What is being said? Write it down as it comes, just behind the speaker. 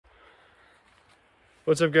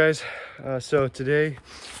What's up, guys? So today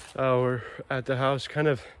we're at the house kind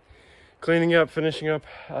of cleaning up, finishing up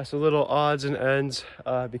some little odds and ends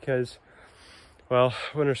because, well,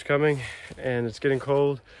 winter's coming and it's getting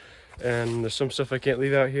cold and there's some stuff I can't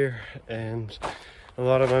leave out here and a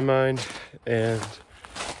lot on my mind and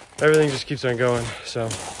everything just keeps on going. So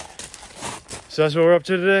that's what we're up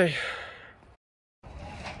to today.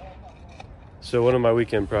 So one of my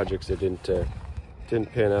weekend projects that didn't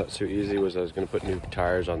pan out so easy was I was going to put new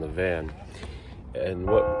tires on the van, and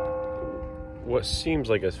what seems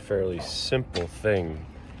like a fairly simple thing,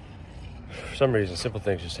 for some reason simple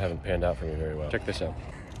things just haven't panned out for me very well. Check this out.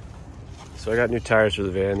 So I got new tires for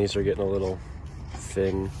the van. These are getting a little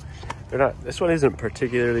thin. They're not, this one isn't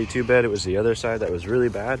particularly too bad. It was the other side that was really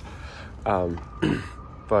bad. But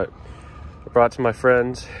I brought it to my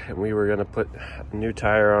friends and we were going to put a new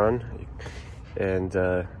tire on,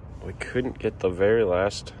 and we couldn't get the very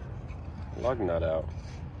last lug nut out.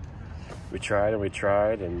 We tried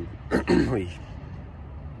and we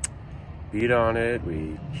beat on it,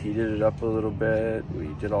 we heated it up a little bit, we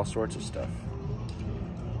did all sorts of stuff.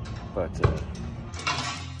 But put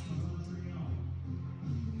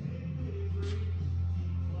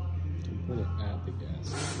it at the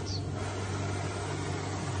gas.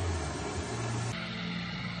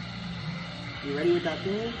 You ready with that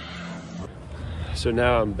thing? so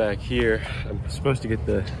now I'm back here. I'm supposed to get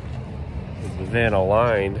the van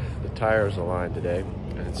aligned, the tires aligned today,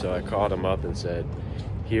 and so I called him up and said,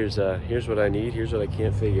 here's what I need, here's what I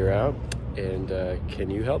can't figure out, and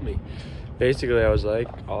can you help me? Basically, I was like,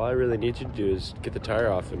 all I really need you to do is get the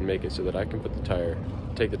tire off and make it so that I can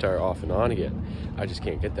take the tire off and on again. I just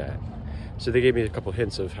can't get that. So they gave me a couple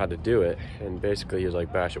hints of how to do it, and basically he was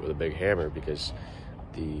like, bash it with a big hammer because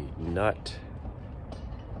the nut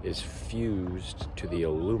is fused to the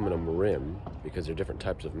aluminum rim because they're different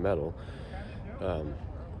types of metal.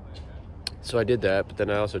 So I did that, but then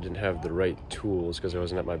I also didn't have the right tools because I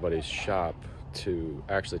wasn't at my buddy's shop to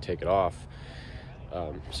actually take it off.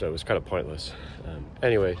 So it was kind of pointless.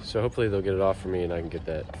 Anyway, so hopefully they'll get it off for me and I can get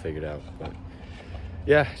that figured out. But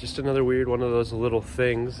yeah, just another weird one of those little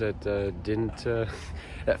things that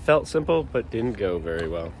that felt simple but didn't go very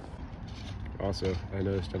well. Also, I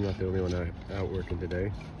noticed I'm not the only one out working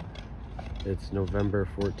today. It's November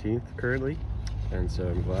 14th currently, and so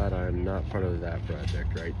I'm glad I'm not part of that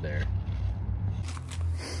project right there.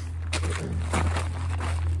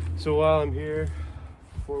 So while I'm here,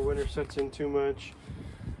 before winter sets in too much,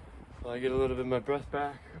 while I get a little bit of my breath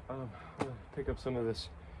back, I'm gonna pick up some of this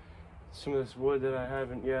wood that I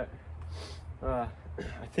haven't yet. I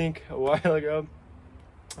think a while ago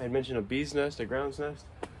I had mentioned a bee's nest, a ground's nest,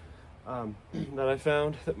 that I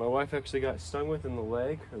found that my wife actually got stung with in the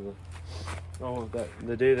leg, or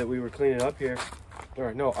the day that we were cleaning up here.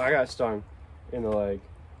 Or no, I got stung in the leg.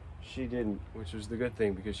 She didn't, which was the good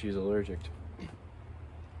thing because she's allergic.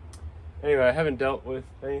 Anyway, I haven't dealt with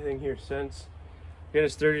anything here since. Again,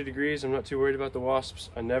 it's 30 degrees. I'm not too worried about the wasps.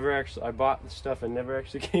 I bought the stuff and never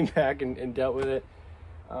actually came back and dealt with it.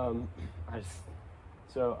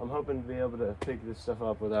 So I'm hoping to be able to pick this stuff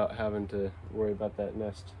up without having to worry about that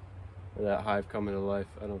nest or that hive coming to life.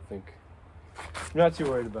 I'm not too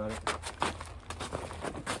worried about it,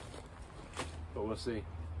 but we'll see.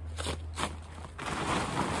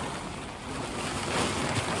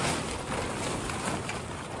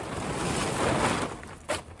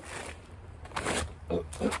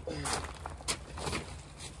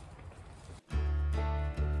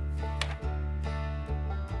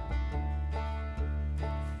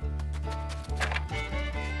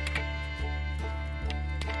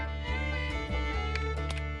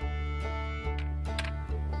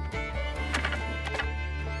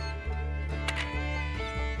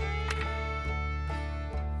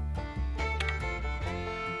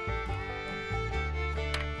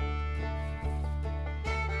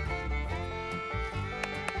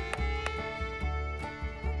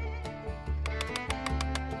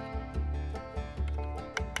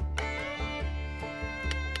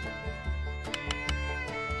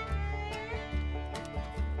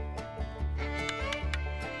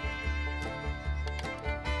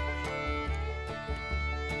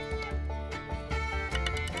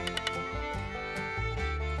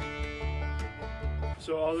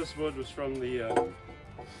 So all this wood was from the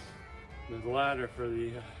ladder for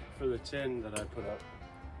the tin that I put up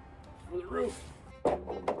for the roof.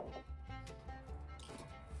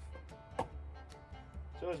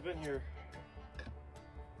 So it's been here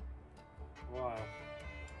a while.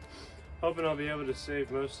 Hoping I'll be able to save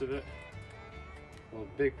most of it. Well,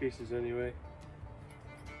 big pieces anyway.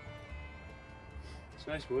 It's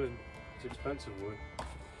nice wood. It's expensive wood.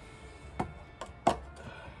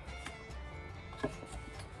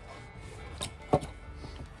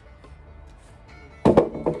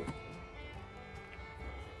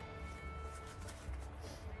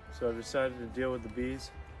 So I've decided to deal with the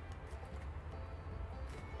bees.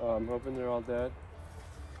 I'm hoping they're all dead.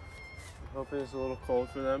 I'm hoping it's a little cold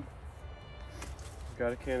for them.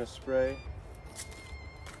 Got a can of spray.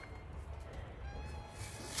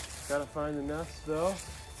 Gotta find the nest though.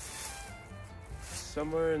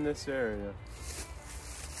 Somewhere in this area.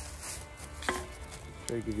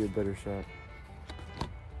 Try to give you a better shot.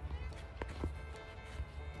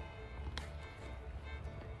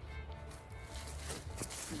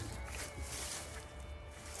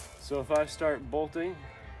 So if I start bolting,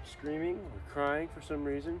 screaming, or crying for some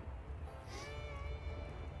reason,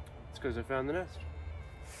 it's because I found the nest.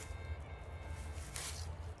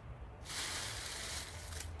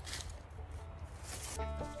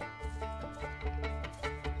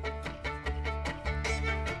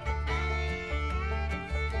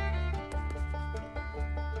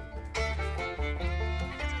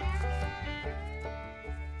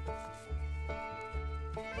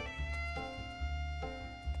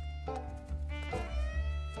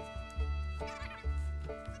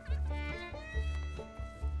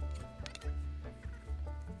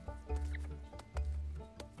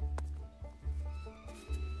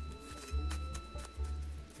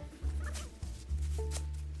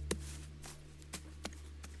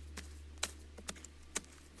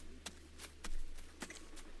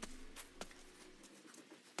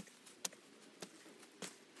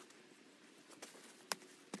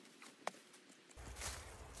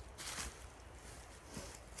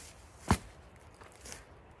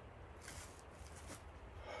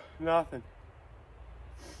 Nothing.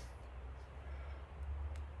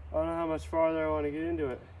 I don't know how much farther I want to get into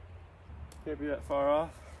it. Can't be that far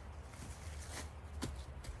off.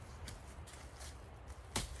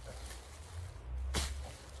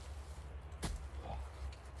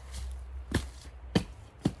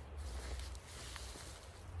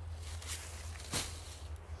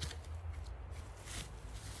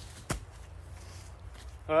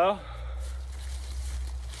 Well,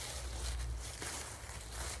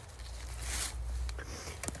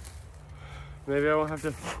 maybe I won't have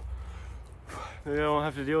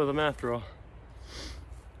to deal with them after all.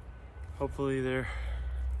 Hopefully they're,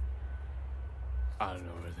 I don't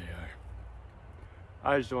know where they are.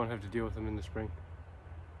 I just don't want to have to deal with them in the spring.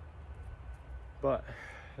 But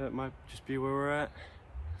that might just be where we're at.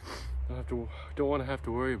 Don't want to have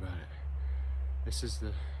to worry about it. This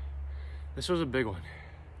was a big one.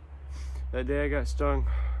 That day I got stung,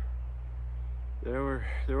 there were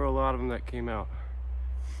a lot of them that came out.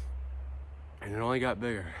 And it only got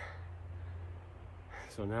bigger.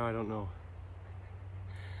 So now I don't know.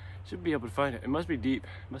 Should be able to find it. It must be deep.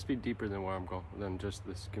 It must be deeper than where I'm going, than just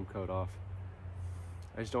the skim coat off.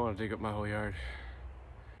 I just don't want to dig up my whole yard.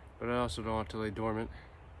 But I also don't want to lay dormant.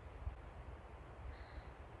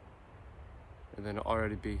 And then it'll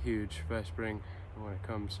already be huge by spring. And when it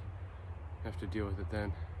comes, I have to deal with it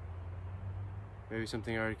then. Maybe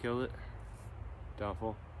something already killed it.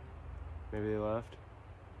 Doubtful. Maybe they left.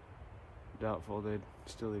 Doubtful they'd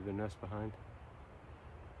still leave their nest behind.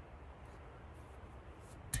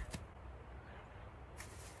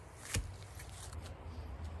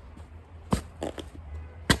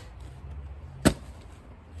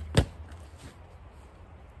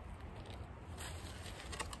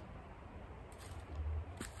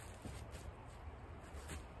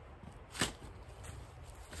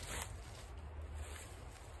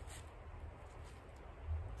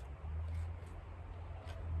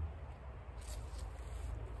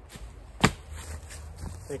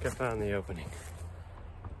 I think I found the opening.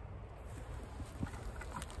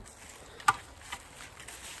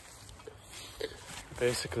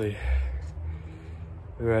 Basically,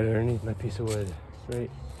 right underneath my piece of wood, right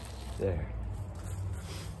there.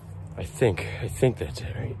 I think that's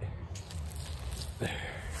it, right there.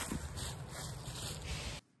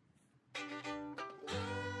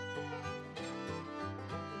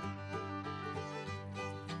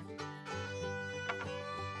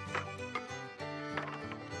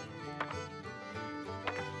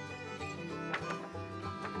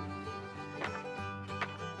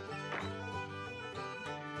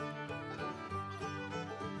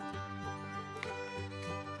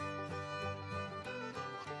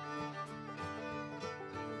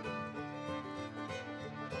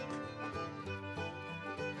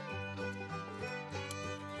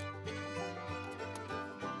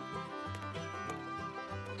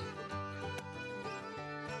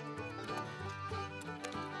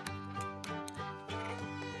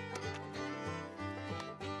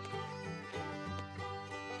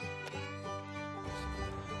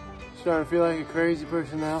 Starting to feel like a crazy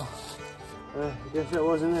person now. I guess that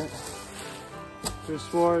wasn't it. Just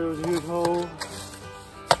swore there was a huge hole.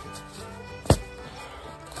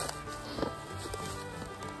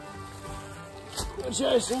 Which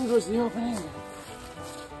I assumed was the opening.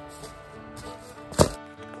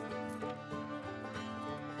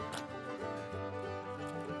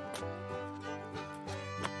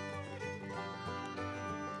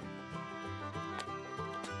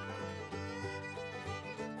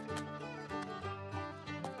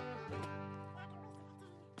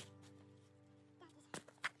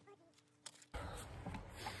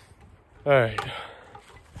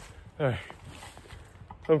 All right.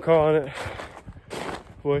 I'm calling it.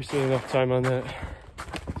 Wasted enough time on that.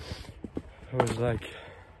 I was like,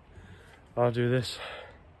 I'll do this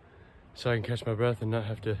so I can catch my breath and not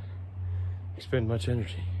have to expend much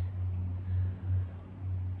energy.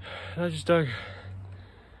 And I just dug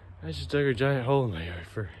a giant hole in my yard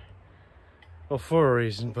for a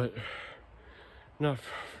reason, but I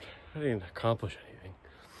didn't accomplish anything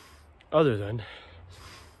other than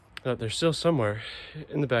that there's still somewhere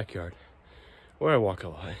in the backyard where I walk a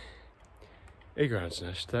lot, a ground's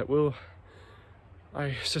nest that will,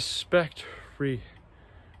 I suspect,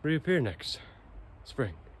 reappear next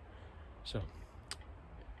spring. So,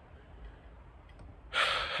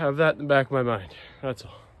 have that in the back of my mind, that's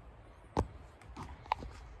all.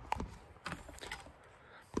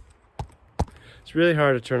 It's really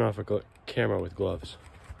hard to turn off a camera with gloves.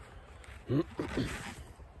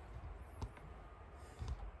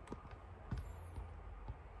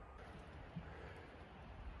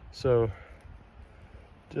 So,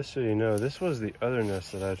 just so you know, this was the other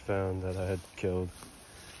nest that I'd found that I had killed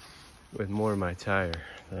with more of my tire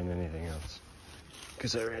than anything else,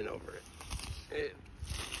 because I ran over it. It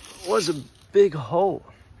was a big hole,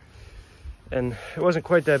 and it wasn't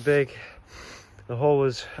quite that big. The hole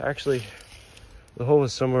was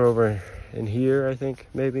somewhere over in here, I think,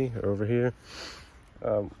 maybe, or over here.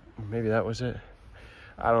 Maybe that was it.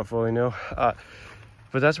 I don't fully know.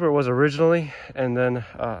 But that's where it was originally, and then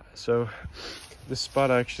so this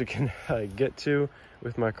spot I actually can get to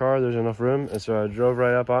with my car. There's enough room, and so I drove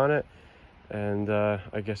right up on it, and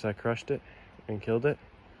I guess I crushed it and killed it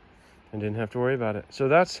and didn't have to worry about it. So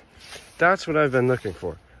that's what I've been looking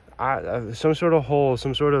for. Some sort of hole,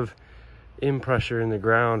 some sort of impressure in the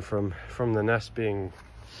ground from the nest being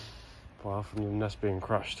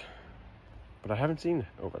crushed, but I haven't seen it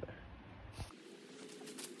over there.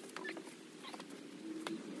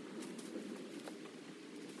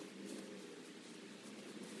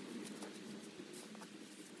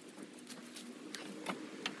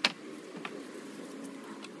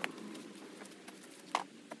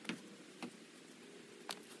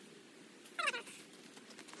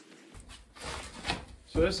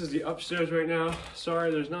 So this is the upstairs right now.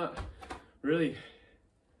 Sorry, there's not really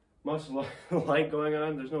much light going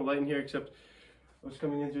on. There's no light in here except what's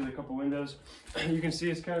coming in through the couple windows. You can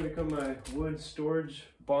see it's kind of become my wood storage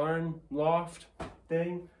barn loft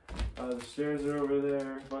thing. The stairs are over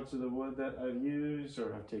there. A bunch of the wood that I've used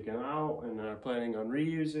or I've taken out and are planning on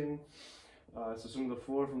reusing. So some of the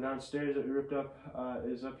floor from downstairs that we ripped up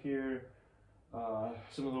is up here.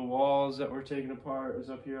 Some of the walls that were taken apart is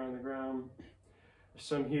up here on the ground. There's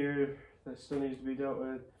some here that still needs to be dealt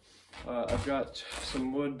with. I've got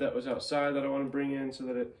some wood that was outside that I want to bring in so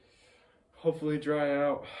that it hopefully dry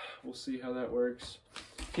out. We'll see how that works.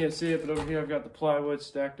 Can't see it, but over here I've got the plywood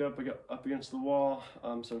stacked up. I got up against the wall,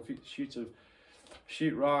 some sheets of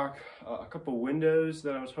sheetrock, a couple windows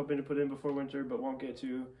that I was hoping to put in before winter, but won't get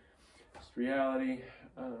to. It's reality.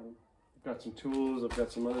 I've got some tools. I've got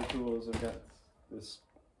some other tools. I've got this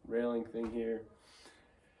railing thing here.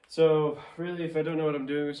 So really, if I don't know what I'm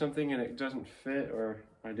doing with something and it doesn't fit, or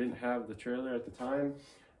I didn't have the trailer at the time,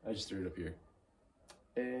 I just threw it up here.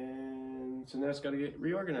 And so now it's got to get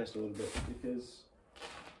reorganized a little bit because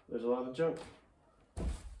there's a lot of junk.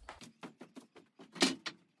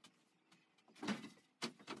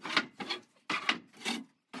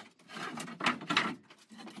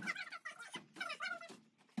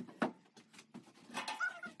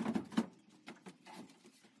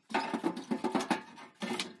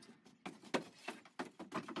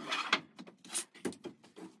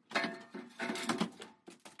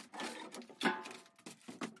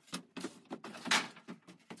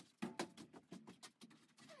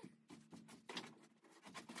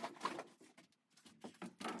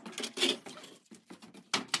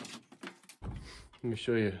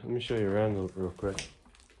 Let me show you around real quick,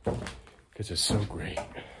 because it's so great.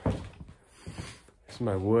 This is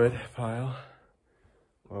my wood pile,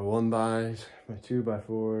 my 1x, my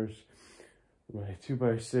 2x4s, my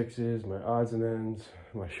 2x6s, my odds and ends,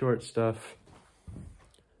 my short stuff,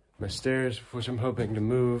 my stairs, which I'm hoping to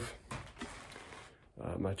move,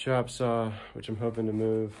 my chop saw, which I'm hoping to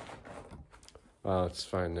move. Well, it's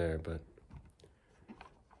fine there, but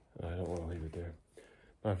I don't want to leave it there.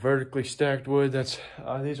 my vertically stacked wood. That's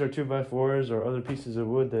these are 2x4s or other pieces of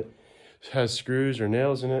wood that has screws or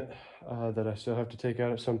nails in it that I still have to take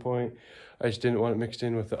out at some point. I just didn't want it mixed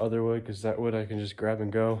in with the other wood because that wood I can just grab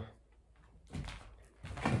and go.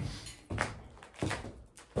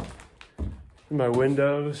 My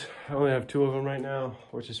windows, I only have 2 of them right now,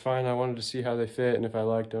 which is fine. I wanted to see how they fit and if I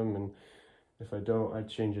liked them, and if I don't, I'd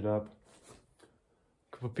change it up.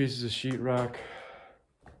 A couple pieces of sheetrock.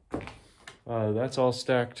 That's all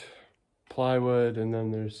stacked plywood, and then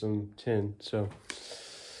there's some tin, so,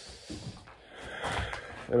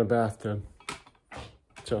 and a bathtub.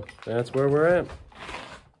 So that's where we're at.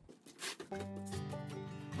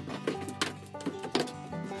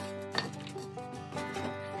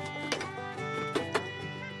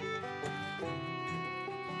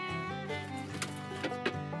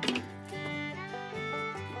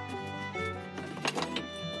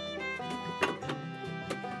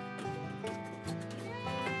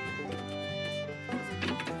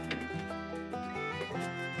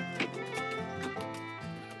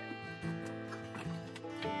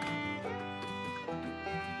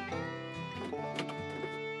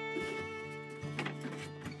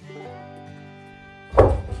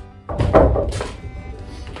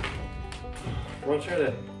 I want to try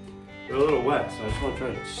to, they're a little wet, so I just want to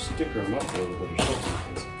try to sticker them up a little bit or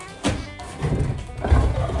something.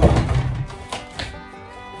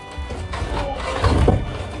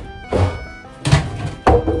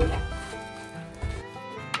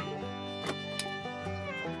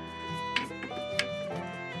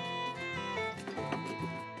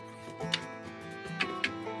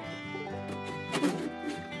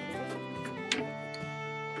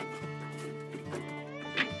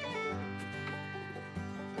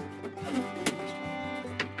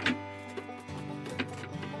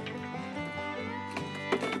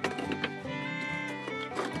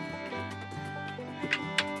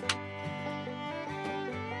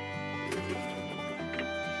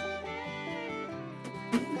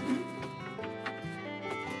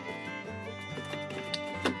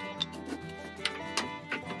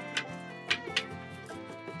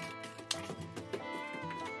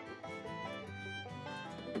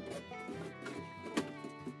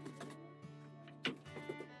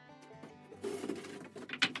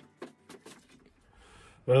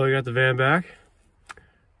 Well, we got the van back,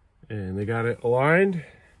 and they got it aligned,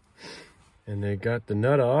 and they got the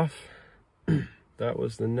nut off. That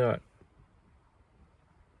was the nut,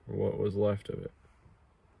 or what was left of it.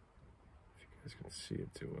 If you guys can see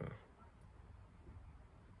it too well.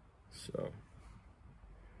 So,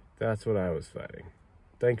 that's what I was fighting.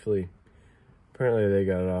 Thankfully, apparently they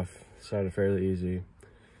got it off. Sounded fairly easy.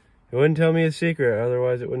 It wouldn't tell me a secret,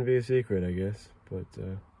 otherwise it wouldn't be a secret, I guess. But,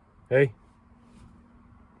 hey.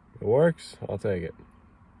 It works, I'll take it.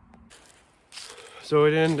 So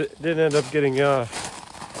it didn't end up getting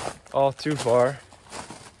all too far.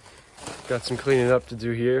 Got some cleaning up to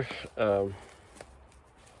do here.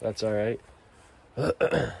 That's all right.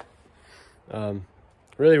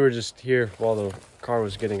 Really, we're just here while the car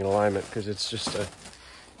was getting in alignment because it's just a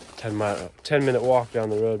 10-minute walk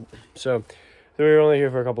down the road. So we were only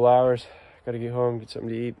here for a couple hours. Got to get home, get something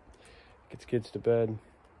to eat, get the kids to bed,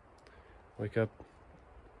 wake up.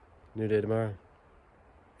 New day tomorrow.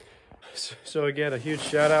 So again, a huge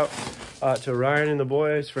shout out to Ryan and the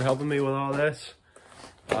boys for helping me with all this.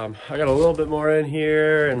 I got a little bit more in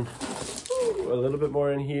here and a little bit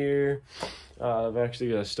more in here. I've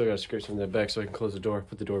actually still got to scrape some of that back so I can close the door,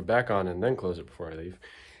 put the door back on, and then close it before I leave.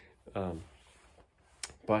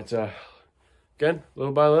 But again,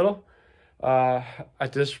 little by little.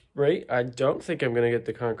 At this rate, I don't think I'm going to get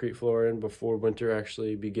the concrete floor in before winter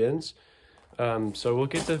actually begins. So we'll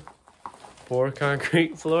get the pour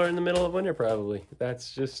concrete floor in the middle of winter probably.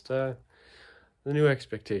 That's just the new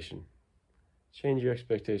expectation. Change your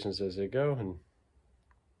expectations as they go and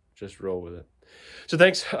just roll with it. So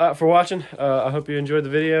thanks for watching. I hope you enjoyed the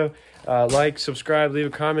video. Like, subscribe, leave a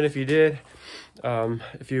comment if you did.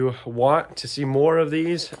 If you want to see more of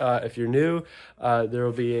these, if you're new, there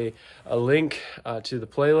will be a link to the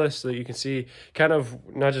playlist so that you can see kind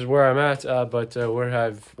of not just where I'm at, but where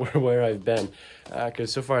I've been,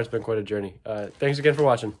 because so far it's been quite a journey. Thanks again for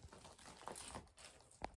watching.